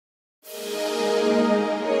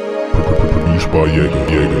Produced by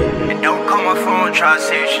Jaeger. And don't call my phone, try to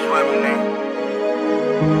see if she's with me, nigga.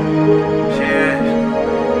 She is.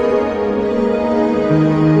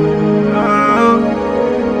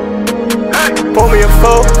 Hey. Pull me a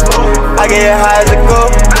foe, I get high as it go.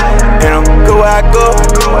 And I'm good where I go,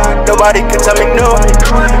 nobody can tell me no.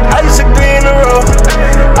 I just took 3 in a row,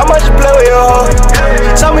 I might just play with your hoe.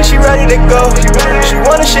 She told me she ready to go, she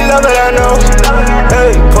want it, she love it, I know.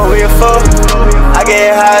 Hey, pull me a foe, I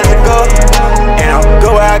get high as it go. And I'm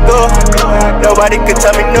good where I go, nobody can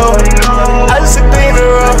tell me no. I just took 3 in a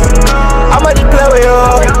row, I might just play with your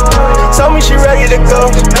hoe. She told me she ready to go,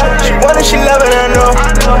 she want it, she love it, I know.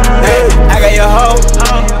 Hey, I got your hoe,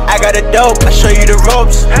 I got a dope, I show you the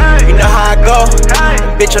ropes. You know how I go,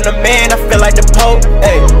 bitch on the man, I feel like the Pope.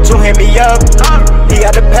 Hey, 2 hit me up, he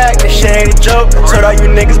got the pack, this shit ain't a joke. I told all you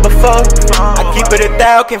niggas before, I keep it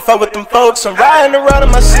 1,000, can't fuck with them folks. I'm riding around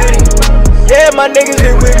in my city, yeah, my niggas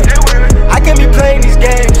been with me. I can't be playing these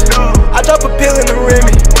games, I drop a pill in the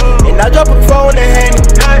Remy, and I drop a phone in the Henny.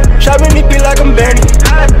 Try really be like I'm Benny,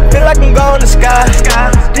 feel like I'm going to sky.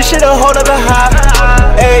 This shit a whole nother high.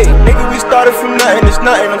 Hey, nigga, we started from nothing, it's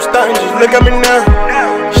nothing, I'm stunting, just look at me now.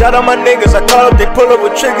 Shout out my niggas, I call up, they pull up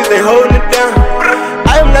with triggers, they holding it down.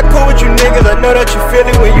 I am not cool with you niggas, I know that you feel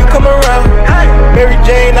it when you come around. Mary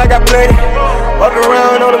Jane, I got plenty, walk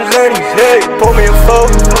around on them Zennies. Hey, pull me a foe,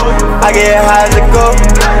 I get high as it go.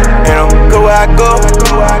 And I'm good where I go,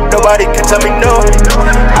 nobody can tell me no.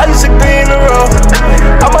 I just took 3 in a row,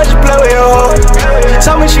 I might just play with your hoe. She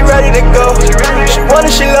told me she ready to go, she want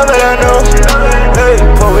it, she love it, I know. Hey,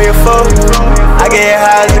 pull me a foe, I get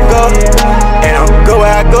high as it go. And I'm good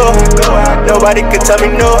where I go, nobody can tell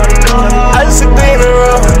me no. I just took 3 in a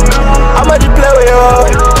row, I might just play with your hoe.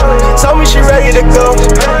 She told me she ready to go,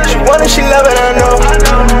 she want it, she love it, I know.